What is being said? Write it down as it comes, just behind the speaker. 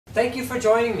Thank you for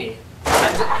joining me.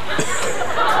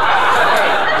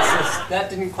 That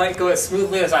didn't quite go as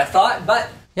smoothly as I thought, but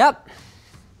yep,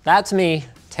 that's me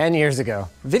 10 years ago.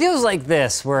 Videos like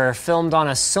this were filmed on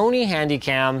a Sony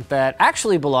Handycam that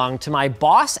actually belonged to my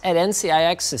boss at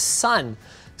NCIX's son.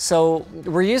 So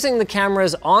we're using the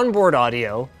camera's onboard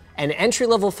audio and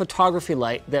entry-level photography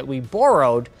light that we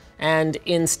borrowed, and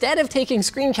instead of taking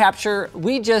screen capture,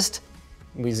 we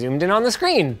zoomed in on the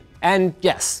screen. And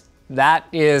yes, that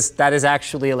is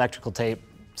actually electrical tape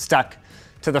stuck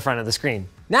to the front of the screen.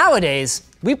 Nowadays,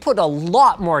 we put a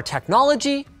lot more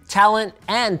technology, talent,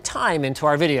 and time into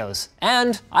our videos,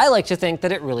 and I like to think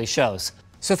that it really shows.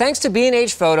 So thanks to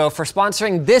B&H Photo for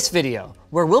sponsoring this video,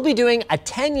 where we'll be doing a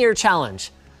 10-year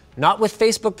challenge, not with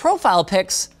Facebook profile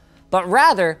pics, but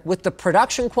rather with the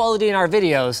production quality in our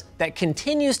videos that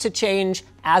continues to change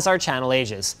as our channel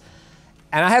ages.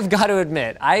 And I have got to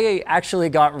admit, I actually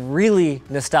got really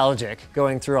nostalgic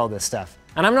going through all this stuff.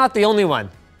 And I'm not the only one.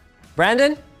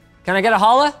 Brandon, can I get a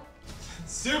holla?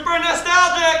 Super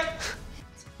nostalgic!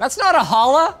 That's not a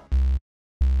holla.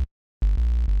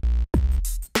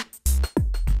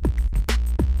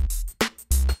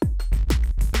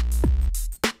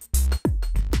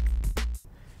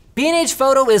 B&H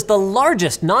Photo is the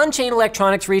largest non-chain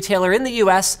electronics retailer in the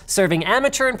US, serving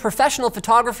amateur and professional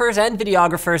photographers and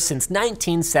videographers since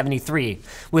 1973.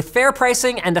 With fair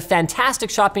pricing and a fantastic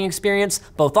shopping experience,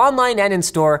 both online and in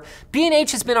store,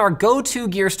 B&H has been our go-to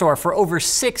gear store for over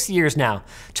 6 years now.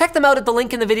 Check them out at the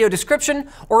link in the video description,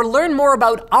 or learn more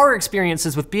about our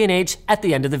experiences with B&H at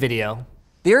the end of the video.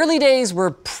 The early days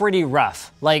were pretty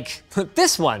rough, like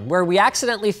this one, where we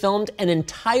accidentally filmed an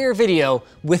entire video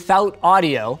without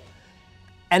audio,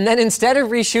 and then instead of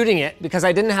reshooting it, because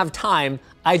I didn't have time,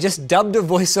 I just dubbed a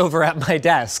voiceover at my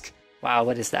desk. Wow,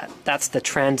 what is that? That's the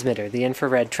transmitter, the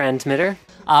infrared transmitter.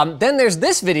 Then there's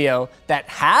this video that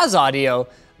has audio,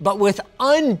 but with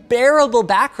unbearable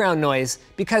background noise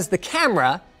because the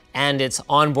camera and its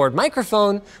onboard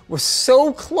microphone was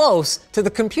so close to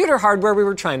the computer hardware we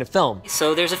were trying to film.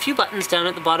 So there's a few buttons down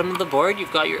at the bottom of the board.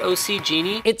 You've got your OC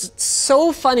Genie. It's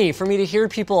so funny for me to hear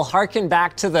people harken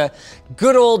back to the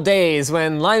good old days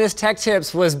when Linus Tech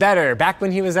Tips was better, back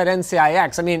when he was at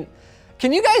NCIX. I mean,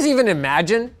 can you guys even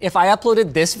imagine if I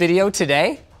uploaded this video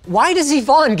today? Why does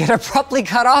Yvonne get abruptly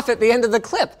cut off at the end of the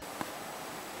clip?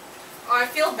 Oh, I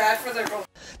feel bad for the girl.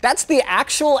 That's the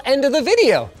actual end of the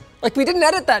video. Like, we didn't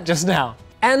edit that just now.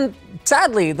 And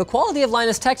sadly, the quality of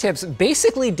Linus Tech Tips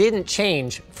basically didn't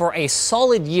change for a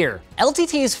solid year.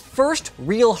 LTT's first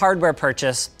real hardware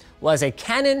purchase was a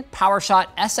Canon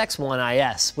PowerShot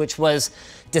SX1 IS, which was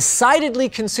decidedly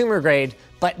consumer grade,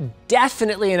 but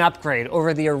definitely an upgrade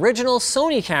over the original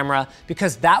Sony camera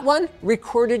because that one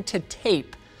recorded to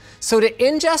tape. So to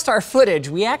ingest our footage,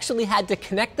 we actually had to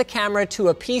connect the camera to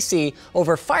a PC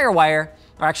over FireWire,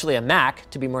 or actually a Mac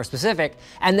to be more specific,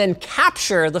 and then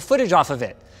capture the footage off of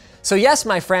it. So yes,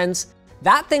 my friends,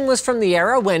 that thing was from the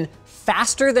era when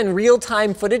faster than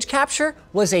real-time footage capture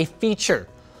was a feature.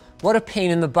 What a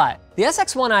pain in the butt. The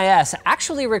SX1 IS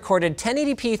actually recorded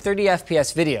 1080p 30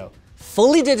 FPS video,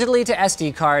 fully digitally to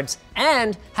SD cards,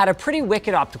 and had a pretty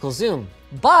wicked optical zoom.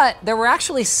 But there were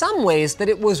actually some ways that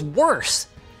it was worse.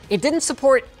 It didn't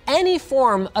support any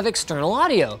form of external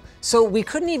audio, so we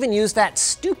couldn't even use that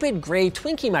stupid gray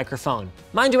Twinkie microphone.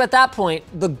 Mind you, at that point,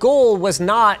 the goal was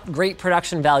not great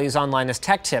production values on Linus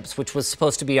Tech Tips, which was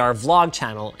supposed to be our vlog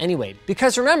channel anyway.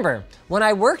 Because remember, when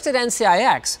I worked at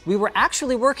NCIX, we were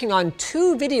actually working on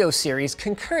 2 video series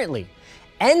concurrently.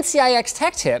 NCIX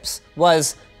Tech Tips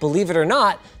was, believe it or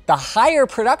not, the higher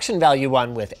production value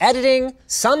one with editing,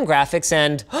 some graphics,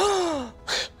 and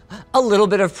a little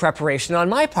bit of preparation on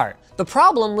my part. The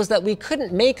problem was that we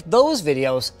couldn't make those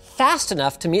videos fast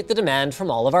enough to meet the demand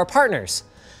from all of our partners.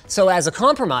 So as a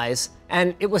compromise,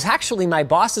 and it was actually my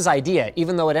boss's idea,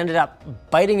 even though it ended up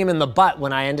biting him in the butt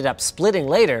when I ended up splitting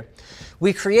later,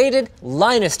 we created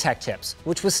Linus Tech Tips,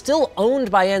 which was still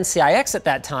owned by NCIX at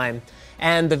that time,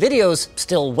 and the videos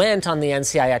still went on the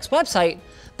NCIX website,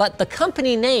 but the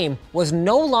company name was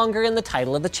no longer in the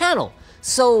title of the channel.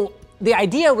 So the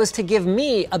idea was to give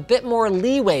me a bit more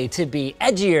leeway to be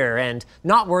edgier and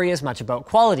not worry as much about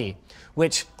quality,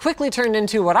 which quickly turned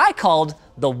into what I called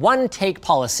the one-take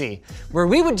policy, where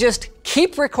we would just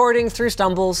keep recording through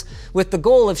stumbles with the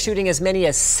goal of shooting as many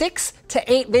as 6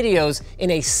 to 8 videos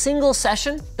in a single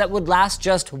session that would last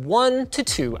just 1 to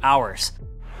 2 hours.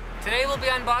 Today we'll be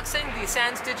unboxing the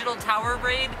Sans Digital Tower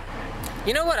Braid.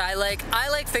 You know what I like? I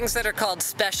like things that are called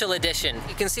special edition.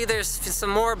 You can see there's some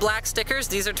more black stickers.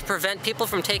 These are to prevent people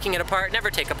from taking it apart.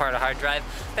 Never take apart a hard drive.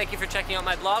 Thank you for checking out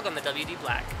my blog on the WD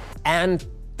Black. And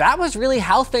that was really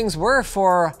how things were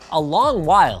for a long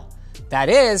while. That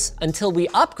is, until we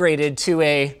upgraded to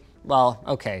a, well,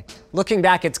 okay, looking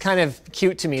back, it's kind of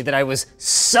cute to me that I was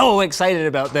so excited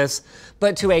about this,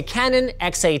 but to a Canon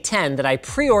XA10 that I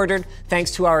pre-ordered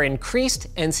thanks to our increased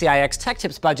NCIX Tech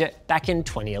Tips budget back in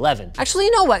 2011. Actually,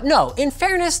 you know what? No, in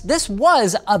fairness, this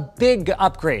was a big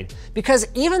upgrade because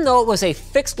even though it was a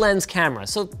fixed lens camera,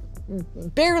 so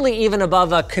barely even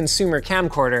above a consumer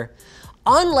camcorder,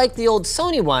 unlike the old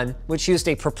Sony one, which used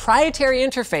a proprietary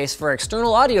interface for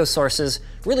external audio sources,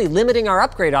 really limiting our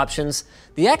upgrade options,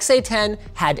 the XA10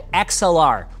 had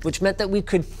XLR, which meant that we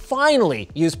could finally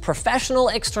use professional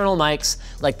external mics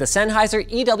like the Sennheiser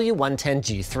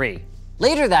EW110G3.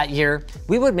 Later that year,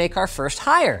 we would make our first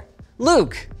hire,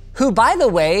 Luke, who, by the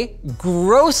way,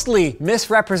 grossly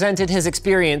misrepresented his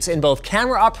experience in both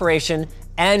camera operation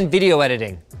and video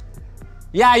editing.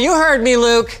 Yeah, you heard me,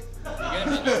 Luke.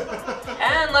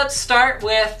 And let's start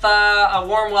with a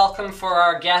warm welcome for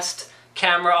our guest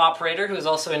camera operator who is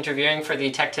also interviewing for the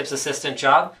Tech Tips Assistant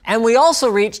job. And we also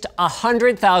reached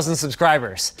 100,000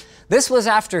 subscribers. This was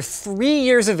after 3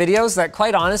 years of videos that,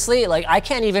 quite honestly, like, I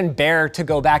can't even bear to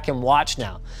go back and watch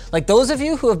now. Like, those of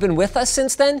you who have been with us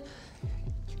since then,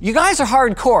 you guys are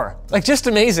hardcore, like, just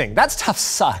amazing. That stuff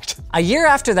sucked. A year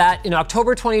after that, in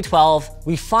October 2012,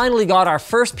 we finally got our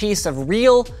first piece of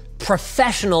real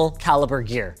professional caliber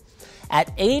gear.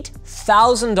 At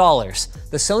 $8,000,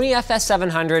 the Sony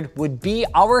FS700 would be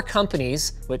our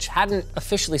company's, which hadn't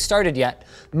officially started yet,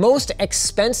 most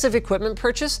expensive equipment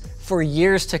purchase for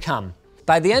years to come.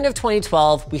 By the end of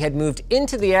 2012, we had moved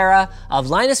into the era of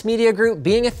Linus Media Group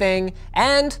being a thing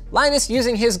and Linus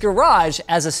using his garage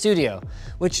as a studio,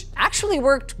 which actually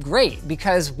worked great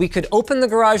because we could open the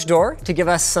garage door to give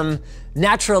us some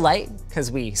natural light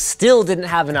because we still didn't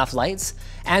have enough lights,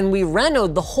 and we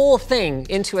renoed the whole thing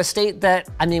into a state that,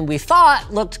 I mean, we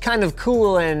thought looked kind of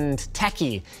cool and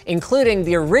techy, including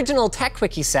the original Tech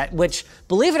Quickie set, which,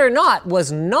 believe it or not,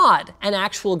 was not an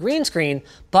actual green screen,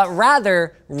 but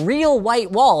rather real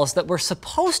white walls that were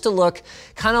supposed to look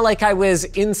kind of like I was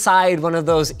inside one of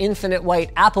those infinite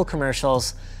white Apple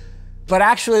commercials, but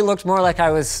actually looked more like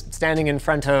I was standing in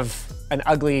front of an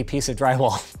ugly piece of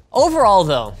drywall. Overall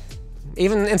though,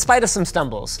 even in spite of some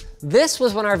stumbles, this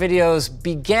was when our videos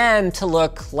began to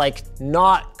look like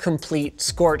not complete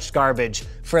scorched garbage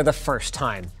for the first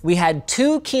time. We had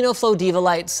 2 KinoFlow Diva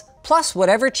lights, plus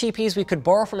whatever cheapies we could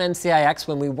borrow from NCIX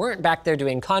when we weren't back there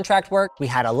doing contract work. We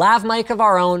had a lav mic of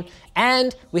our own,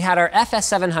 and we had our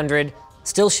FS700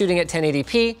 still shooting at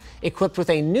 1080p, equipped with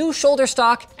a new shoulder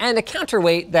stock and a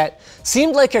counterweight that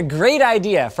seemed like a great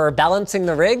idea for balancing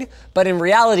the rig, but in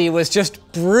reality was just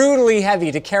brutally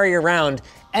heavy to carry around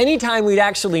anytime we'd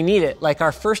actually need it, like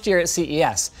our first year at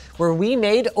CES, where we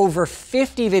made over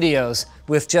 50 videos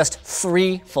with just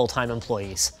 3 full-time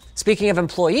employees. Speaking of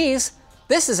employees,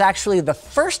 this is actually the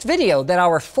first video that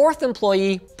our 4th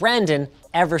employee, Brandon,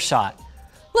 ever shot.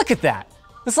 Look at that.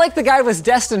 It's like the guy was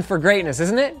destined for greatness,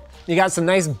 isn't it? You got some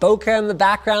nice bokeh in the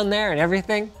background there and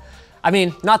everything. I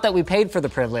mean, not that we paid for the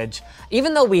privilege.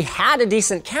 Even though we had a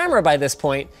decent camera by this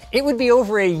point, it would be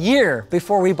over a year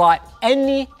before we bought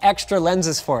any extra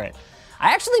lenses for it.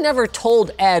 I actually never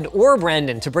told Ed or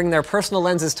Brandon to bring their personal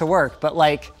lenses to work, but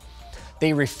like,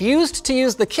 they refused to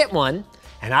use the kit one,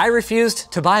 and I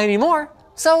refused to buy any more,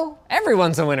 so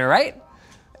everyone's a winner, right?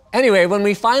 Anyway, when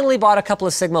we finally bought a couple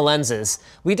of Sigma lenses,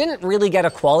 we didn't really get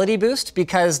a quality boost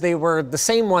because they were the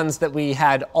same ones that we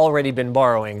had already been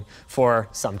borrowing for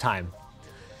some time.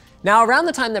 Now, around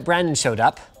the time that Brandon showed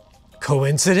up,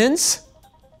 coincidence?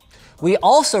 We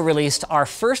also released our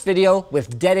first video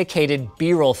with dedicated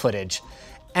B-roll footage.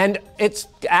 And it's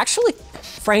actually,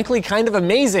 frankly, kind of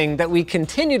amazing that we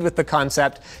continued with the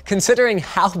concept considering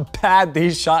how bad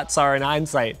these shots are in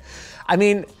hindsight. I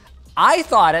mean, I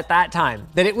thought at that time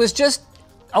that it was just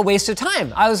a waste of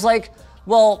time. I was like,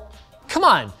 well, come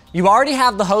on. You already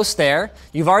have the host there.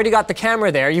 You've already got the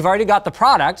camera there. You've already got the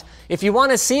product. If you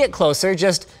want to see it closer,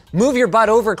 just move your butt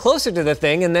over closer to the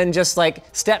thing and then just like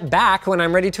step back when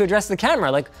I'm ready to address the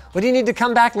camera. Like, what do you need to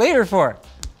come back later for?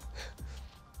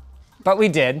 But we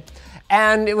did.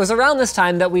 And it was around this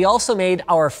time that we also made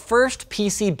our first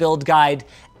PC build guide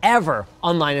ever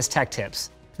on Linus Tech Tips.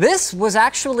 This was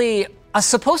actually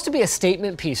supposed to be a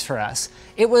statement piece for us.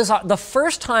 It was the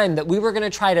first time that we were going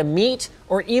to try to meet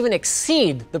or even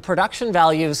exceed the production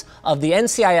values of the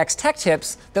NCIX Tech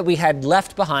Tips that we had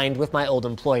left behind with my old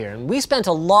employer. And we spent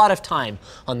a lot of time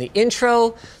on the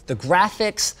intro, the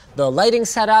graphics, the lighting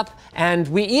setup, and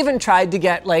we even tried to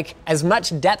get like as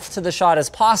much depth to the shot as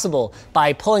possible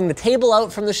by pulling the table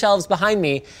out from the shelves behind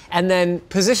me and then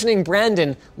positioning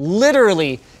Brandon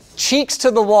literally cheeks to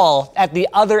the wall at the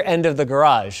other end of the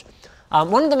garage.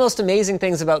 One of the most amazing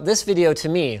things about this video to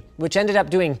me, which ended up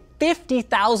doing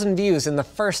 50,000 views in the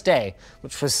first day,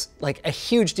 which was like a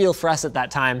huge deal for us at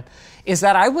that time, is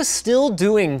that I was still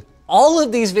doing all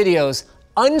of these videos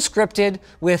unscripted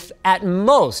with, at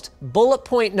most, bullet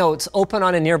point notes open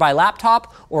on a nearby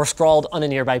laptop or scrawled on a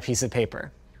nearby piece of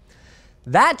paper.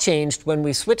 That changed when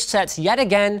we switched sets yet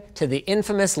again to the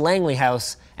infamous Langley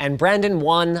house, and Brandon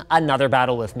won another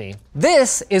battle with me.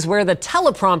 This is where the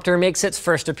teleprompter makes its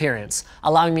first appearance,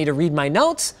 allowing me to read my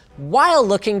notes while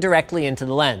looking directly into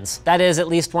the lens. That is, at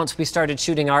least once we started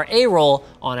shooting our A-roll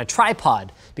on a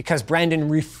tripod, because Brandon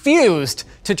refused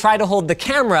to try to hold the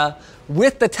camera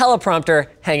with the teleprompter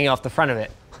hanging off the front of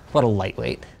it. What a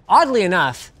lightweight. Oddly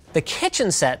enough, the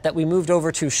kitchen set that we moved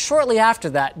over to shortly after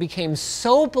that became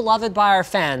so beloved by our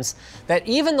fans that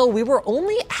even though we were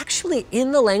only actually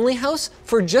in the Langley house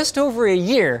for just over a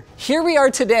year, here we are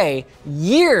today,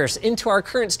 years into our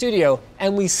current studio,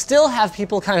 and we still have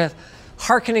people kind of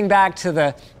hearkening back to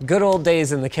the good old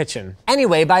days in the kitchen.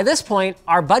 Anyway, by this point,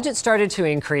 our budget started to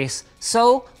increase,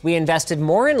 so we invested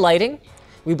more in lighting.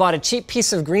 We bought a cheap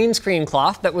piece of green screen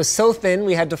cloth that was so thin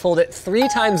we had to fold it 3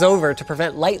 times over to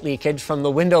prevent light leakage from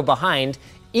the window behind,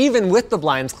 even with the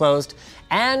blinds closed,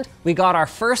 and we got our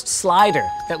first slider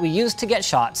that we used to get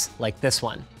shots like this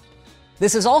one.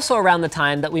 This is also around the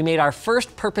time that we made our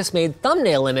first purpose-made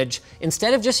thumbnail image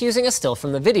instead of just using a still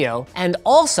from the video, and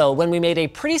also when we made a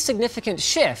pretty significant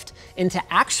shift into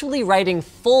actually writing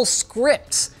full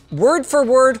scripts, word for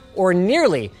word or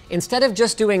nearly, instead of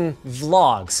just doing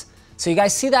vlogs. So you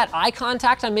guys see that eye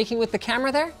contact I'm making with the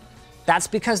camera there? That's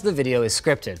because the video is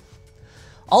scripted.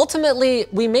 Ultimately,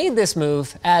 we made this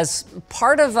move as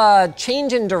part of a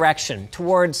change in direction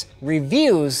towards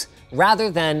reviews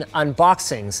rather than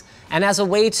unboxings, and as a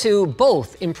way to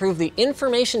both improve the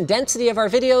information density of our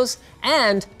videos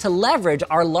and to leverage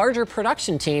our larger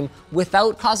production team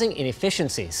without causing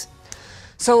inefficiencies.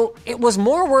 So it was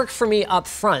more work for me up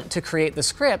front to create the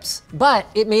scripts, but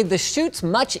it made the shoots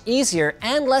much easier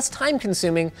and less time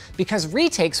consuming because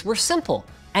retakes were simple.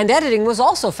 And editing was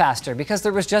also faster because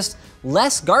there was just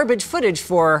less garbage footage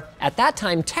for, at that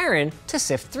time, Taryn to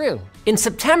sift through. In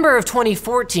September of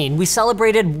 2014, we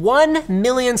celebrated 1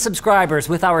 million subscribers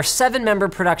with our 7-member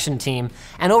production team,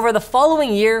 and over the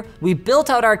following year, we built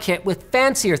out our kit with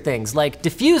fancier things like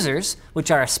diffusers, which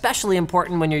are especially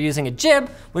important when you're using a jib,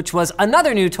 which was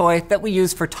another new toy that we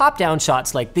used for top-down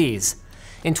shots like these.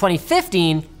 In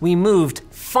 2015, we moved,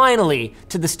 finally,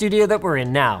 to the studio that we're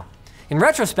in now. In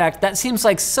retrospect, that seems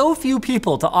like so few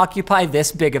people to occupy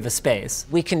this big of a space.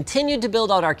 We continued to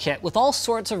build out our kit with all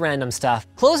sorts of random stuff,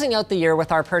 closing out the year with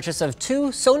our purchase of 2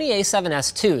 Sony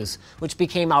a7S IIs, which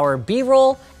became our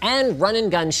B-roll and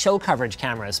run-and-gun show coverage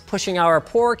cameras, pushing our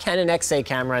poor Canon XA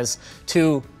cameras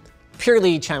to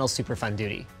purely channel superfun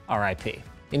duty, RIP.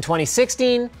 In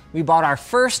 2016, we bought our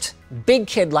first big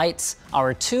kid lights,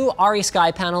 our 2 RE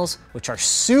Sky panels, which are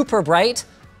super bright,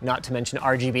 not to mention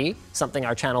RGB, something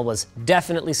our channel was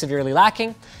definitely severely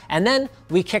lacking. And then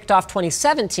we kicked off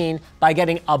 2017 by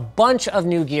getting a bunch of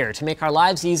new gear to make our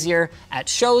lives easier at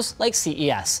shows like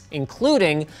CES,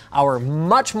 including our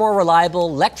much more reliable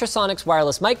Lectrosonics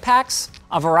wireless mic packs,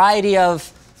 a variety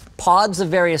of pods of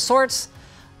various sorts,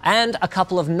 and a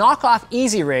couple of knockoff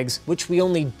Easy Rigs, which we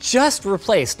only just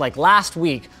replaced like last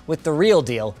week with the real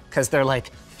deal, because they're like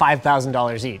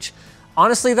 $5,000 each.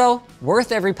 Honestly though,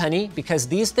 worth every penny because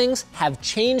these things have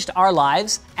changed our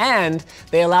lives and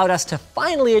they allowed us to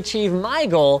finally achieve my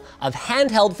goal of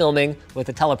handheld filming with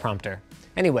a teleprompter.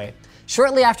 Anyway,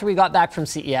 shortly after we got back from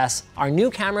CES, our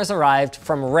new cameras arrived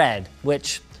from Red,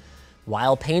 which,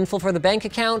 while painful for the bank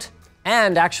account,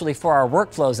 and actually for our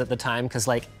workflows at the time, because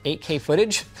like 8K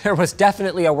footage, there was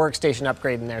definitely a workstation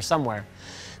upgrade in there somewhere.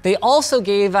 They also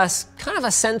gave us kind of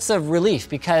a sense of relief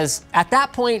because at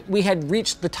that point we had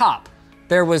reached the top.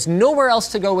 There was nowhere else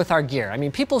to go with our gear. I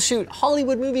mean, people shoot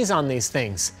Hollywood movies on these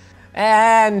things.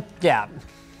 And yeah,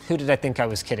 who did I think I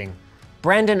was kidding?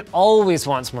 Brandon always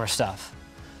wants more stuff.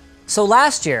 So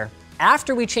last year,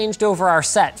 after we changed over our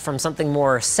set from something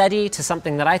more setty to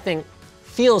something that I think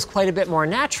feels quite a bit more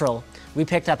natural, we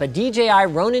picked up a DJI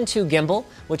Ronin 2 gimbal,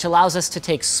 which allows us to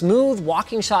take smooth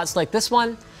walking shots like this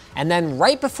one. And then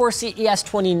right before CES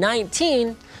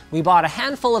 2019, we bought a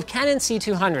handful of Canon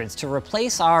C200s to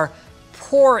replace our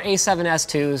poor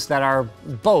a7S IIs that are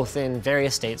both in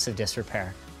various states of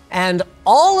disrepair. And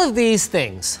all of these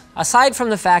things, aside from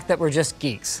the fact that we're just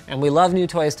geeks and we love new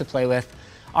toys to play with,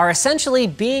 are essentially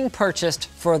being purchased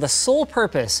for the sole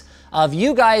purpose of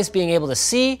you guys being able to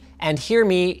see and hear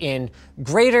me in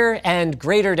greater and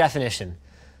greater definition.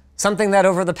 something that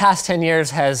over the past 10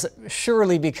 years has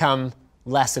surely become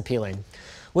less appealing.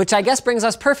 Which I guess brings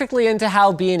us perfectly into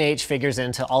how B&H figures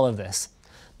into all of this.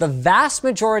 The vast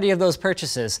majority of those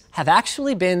purchases have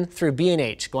actually been through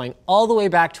B&H, going all the way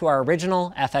back to our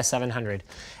original FS700.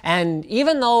 And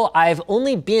even though I've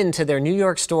only been to their New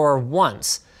York store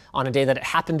once, on a day that it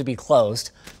happened to be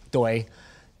closed,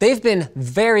 they've been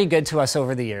very good to us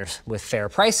over the years, with fair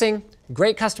pricing,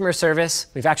 great customer service.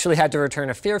 We've actually had to return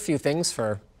a fair few things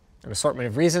for an assortment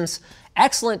of reasons.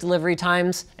 Excellent delivery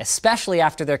times, especially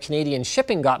after their Canadian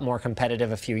shipping got more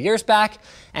competitive a few years back,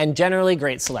 and generally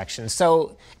great selection.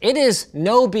 So it is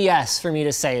no BS for me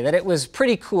to say that it was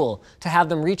pretty cool to have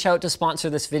them reach out to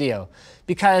sponsor this video,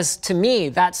 because to me,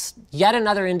 that's yet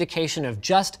another indication of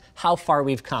just how far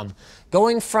we've come.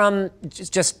 Going from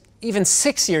just even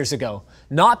 6 years ago,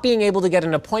 not being able to get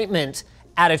an appointment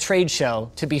at a trade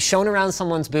show to be shown around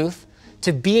someone's booth,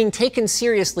 to being taken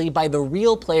seriously by the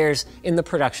real players in the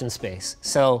production space.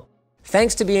 So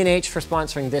thanks to B&H for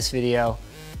sponsoring this video,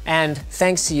 and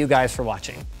thanks to you guys for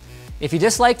watching. If you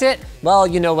disliked it, well,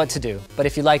 you know what to do. But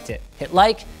if you liked it, hit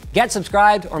like, get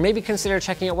subscribed, or maybe consider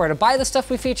checking out where to buy the stuff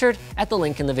we featured at the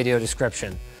link in the video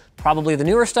description. Probably the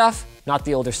newer stuff, not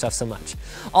the older stuff so much.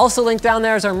 Also linked down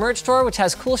there is our merch store, which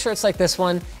has cool shirts like this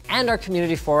one, and our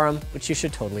community forum, which you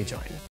should totally join.